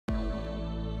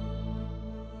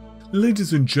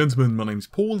Ladies and gentlemen, my name's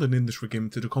Paul, and in this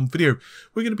Gaming.com video,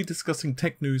 we're going to be discussing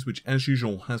tech news which, as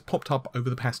usual, has popped up over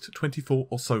the past 24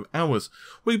 or so hours.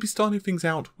 We'll be starting things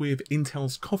out with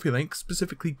Intel's Coffee Lake,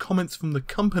 specifically comments from the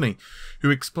company,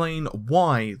 who explain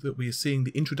why that we are seeing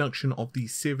the introduction of the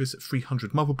Series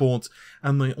 300 motherboards,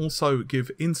 and they also give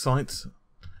insights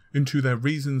into their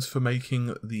reasons for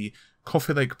making the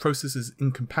Coffee Lake processors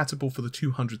incompatible for the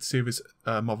 200 series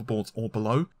motherboards or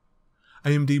below.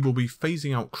 AMD will be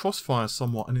phasing out CrossFire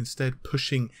somewhat and instead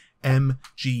pushing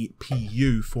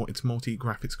MGPU for its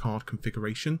multi-graphics card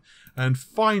configuration. And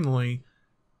finally,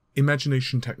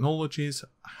 Imagination Technologies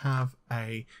have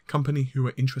a company who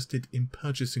are interested in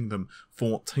purchasing them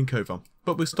for takeover.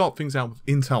 But we'll start things out with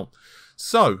Intel.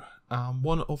 So,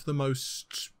 one of the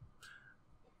most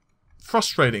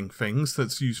frustrating things,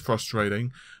 let's use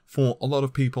frustrating, for a lot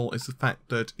of people is the fact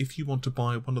that if you want to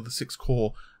buy one of the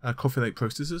 6-core Coffee Lake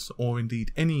processors, or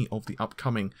indeed any of the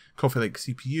upcoming Coffee Lake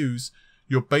CPUs,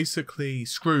 you're basically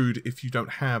screwed if you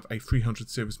don't have a 300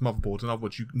 series motherboard. In other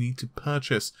words, you need to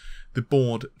purchase the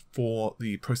board for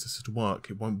the processor to work.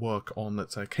 It won't work on,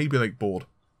 let's say, a Kaby Lake board.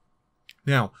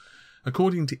 Now,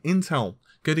 according to Intel,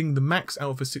 getting the max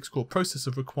out of a 6-core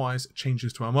processor requires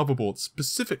changes to our motherboard,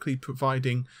 specifically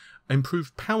providing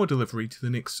improved power delivery to the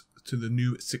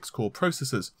new 6-core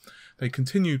processors. They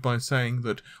continued by saying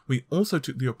that we also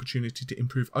took the opportunity to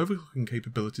improve overclocking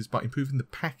capabilities by improving the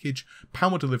package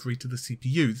power delivery to the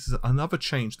CPU. This is another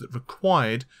change that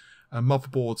required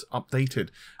motherboards updated.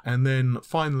 And then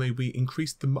finally, we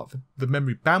increased the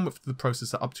memory bandwidth of the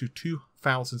processor up to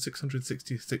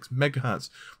 2666 MHz,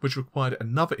 which required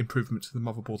another improvement to the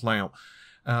motherboard layout.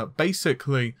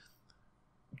 Basically,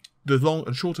 the long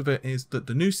and short of it is that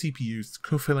the new CPUs,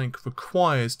 Coffee Lake,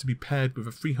 requires to be paired with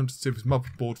a 300 series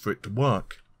motherboard for it to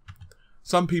work.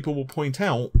 Some people will point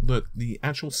out that the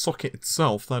actual socket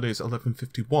itself, that is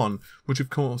 1151, which of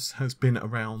course has been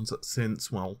around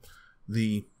since, well,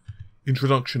 the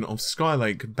introduction of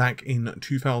Skylake back in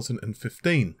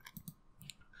 2015.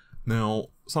 Now,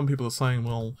 some people are saying,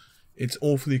 well, it's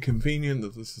awfully convenient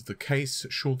that this is the case.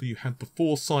 Surely you had the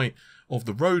foresight of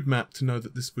the roadmap to know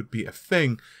that this would be a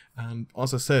thing. And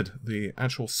as I said, the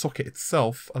actual socket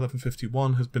itself,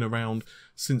 1151, has been around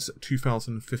since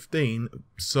 2015.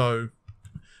 So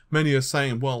many are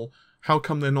saying, well, how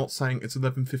come they're not saying it's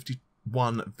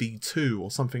 1151 V2 or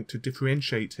something to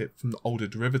differentiate it from the older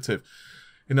derivative?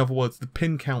 In other words, the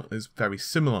pin count is very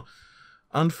similar.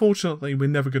 Unfortunately, we're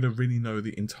never going to really know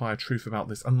the entire truth about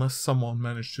this unless someone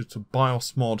managed to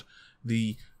BIOS mod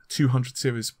the 200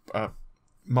 series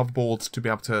motherboards to be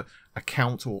able to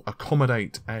account or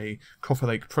accommodate a Coffee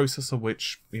Lake processor,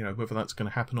 which, you know, whether that's going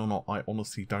to happen or not, I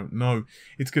honestly don't know.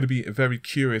 It's going to be very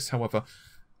curious, however.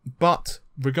 But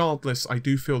regardless, I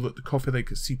do feel that the Coffee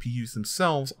Lake CPUs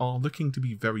themselves are looking to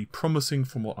be very promising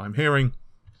from what I'm hearing.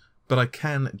 But I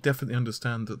can definitely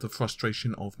understand the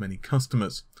frustration of many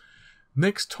customers.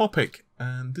 Next topic,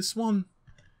 and this one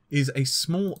is a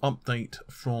small update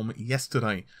from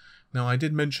yesterday. Now, I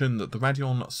did mention that the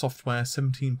Radeon software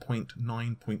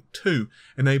 17.9.2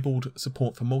 enabled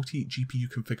support for multi-GPU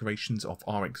configurations of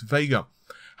RX Vega.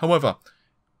 However,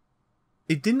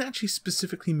 it didn't actually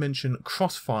specifically mention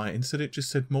CrossFire, instead it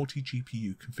just said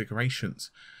multi-GPU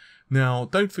configurations. Now,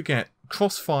 don't forget,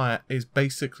 CrossFire is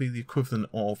basically the equivalent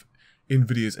of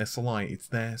NVIDIA's SLI. It's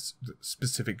their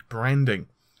specific branding.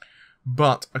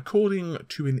 But according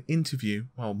to an interview,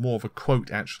 well, more of a quote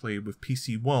actually, with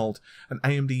PC World, an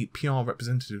AMD PR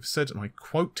representative said, and I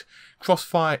quote,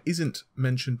 "Crossfire isn't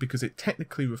mentioned because it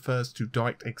technically refers to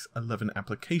DirectX 11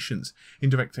 applications. In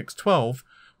DirectX 12,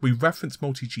 we reference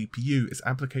multi-GPU as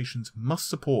applications must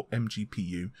support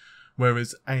MGPU,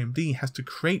 whereas AMD has to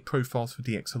create profiles for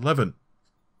DX11.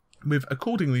 We've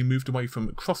accordingly moved away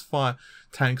from Crossfire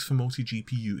tags for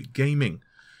multi-GPU gaming."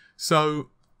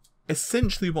 So,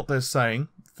 essentially what they're saying,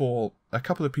 for a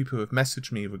couple of people who have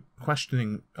messaged me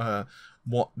questioning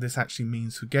what this actually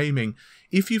means for gaming,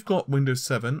 if you've got Windows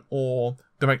 7 or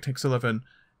DirectX 11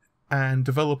 and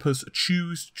developers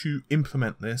choose to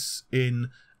implement this in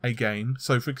a game,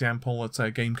 so for example, let's say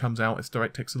a game comes out, it's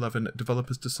DirectX 11,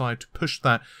 developers decide to push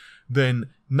that, then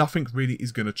nothing really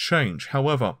is going to change.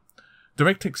 However,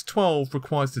 DirectX 12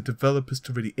 requires the developers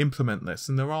to really implement this,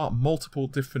 and there are multiple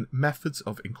different methods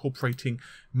of incorporating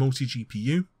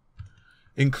multi-GPU,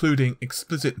 including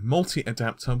explicit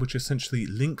multi-adapter, which essentially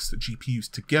links the GPUs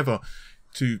together.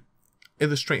 To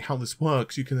illustrate how this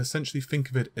works, you can essentially think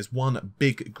of it as one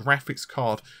big graphics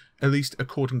card, at least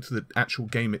according to the actual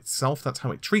game itself. That's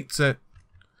how it treats it.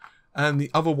 And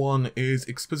the other one is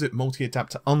explicit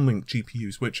multi-adapter unlinked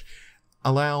GPUs, which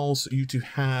allows you to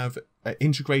have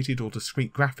integrated or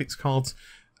discrete graphics cards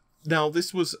Now,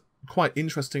 this was quite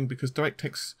interesting because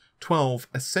DirectX 12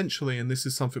 essentially, and this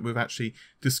is something we've actually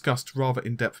discussed rather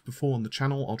in depth before on the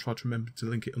channel. I'll try to remember to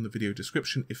link it on the video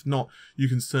description. If not, you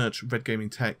can search Red Gaming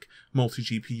Tech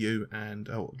MultiGPU and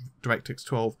DirectX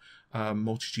 12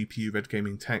 MultiGPU Red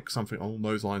Gaming Tech, something along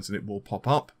those lines, and it will pop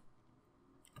up.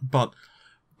 But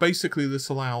basically, this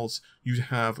allows you to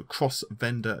have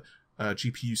cross-vendor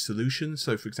GPU solutions.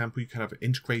 So, for example, you can have an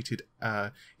integrated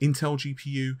Intel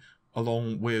GPU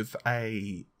along with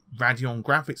a Radeon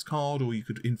graphics card, or you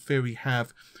could in theory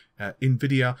have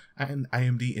NVIDIA and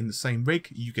AMD in the same rig.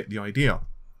 You get the idea.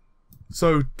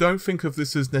 So don't think of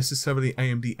this as necessarily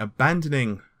AMD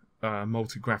abandoning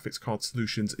multi-graphics card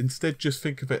solutions. Instead, just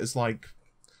think of it as like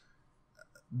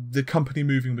the company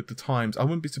moving with the times. I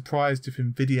wouldn't be surprised if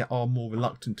NVIDIA are more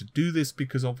reluctant to do this,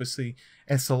 because obviously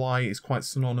SLI is quite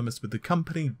synonymous with the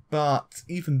company, but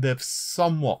even they've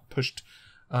somewhat pushed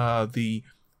the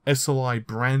SLI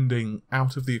branding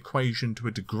out of the equation to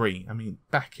a degree. I mean,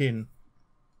 back in,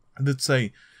 let's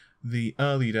say, the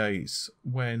early days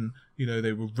when, you know,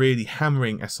 they were really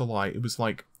hammering SLI, it was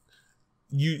like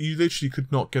you literally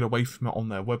could not get away from it on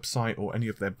their website or any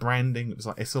of their branding. It was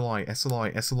like SLI,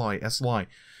 SLI, SLI, SLI.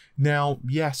 Now,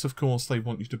 yes, of course, they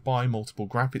want you to buy multiple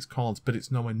graphics cards, but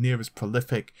it's nowhere near as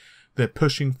prolific. They're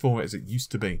pushing for it as it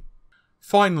used to be.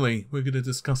 Finally, we're going to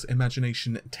discuss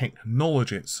Imagination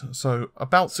Technologies. So,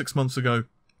 about 6 months ago,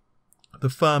 the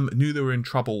firm knew they were in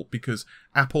trouble because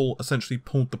Apple essentially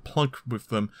pulled the plug with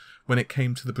them when it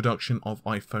came to the production of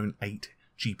iPhone 8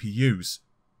 GPUs.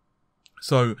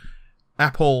 So,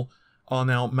 Apple are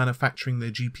now manufacturing their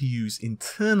GPUs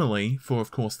internally for, of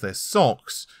course, their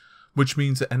SoCs, which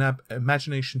means that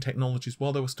Imagination Technologies,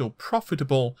 while they were still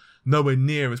profitable, nowhere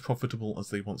near as profitable as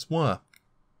they once were.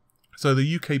 So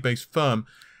the UK-based firm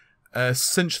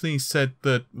essentially said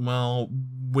that, well,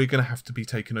 we're going to have to be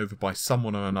taken over by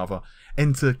someone or another.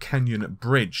 Enter Canyon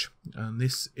Bridge. And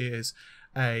this is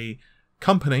a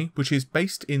company which is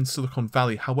based in Silicon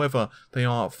Valley. However, they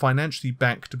are financially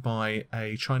backed by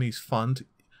a Chinese fund,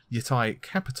 Yatai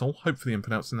Capital, hopefully I'm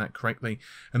pronouncing that correctly,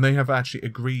 and they have actually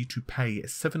agreed to pay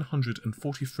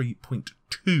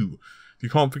 $743.2. You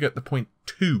can't forget the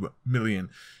 $0.2 million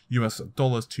US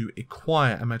dollars to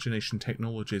acquire Imagination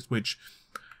Technologies, which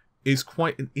is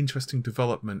quite an interesting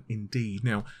development indeed.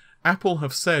 Now, Apple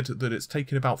have said that it's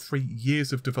taken about 3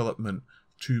 years of development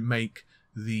to make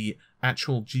the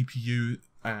actual GPU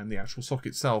and the actual SoC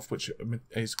itself, which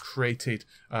is created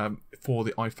for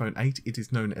the iPhone 8. It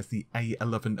is known as the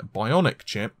A11 Bionic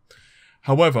chip.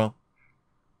 However,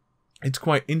 it's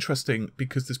quite interesting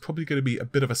because there's probably going to be a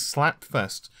bit of a slap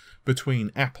fest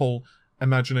between Apple,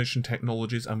 Imagination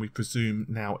Technologies, and we presume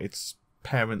now its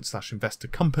parent/investor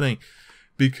company,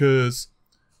 because,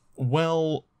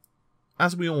 well,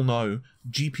 as we all know,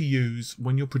 GPUs,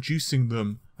 when you're producing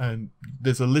them, and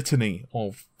there's a litany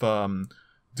of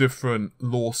different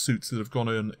lawsuits that have gone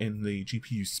on in the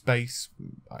GPU space.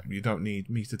 You don't need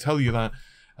me to tell you that.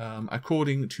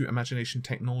 According to Imagination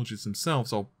Technologies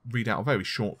themselves, I'll read out a very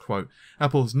short quote.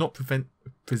 Apple has not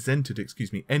presented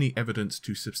any evidence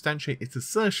to substantiate its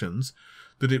assertions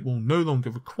that it will no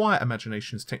longer require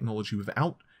Imagination's technology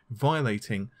without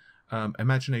violating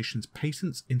Imagination's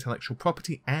patents, intellectual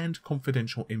property, and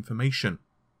confidential information.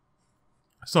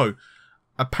 So,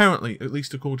 apparently, at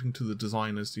least according to the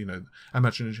designers, you know,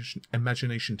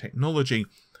 Imagination Technology,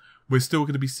 we're still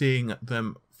going to be seeing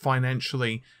them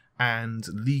financially and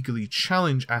legally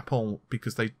challenge Apple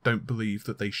because they don't believe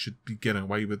that they should be getting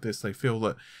away with this. They feel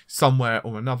that somewhere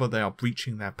or another they are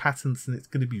breaching their patents, and it's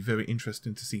going to be very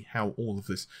interesting to see how all of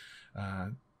this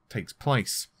takes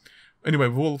place. Anyway,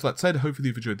 with all of that said, hopefully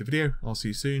you've enjoyed the video. I'll see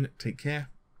you soon. Take care.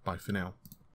 Bye for now.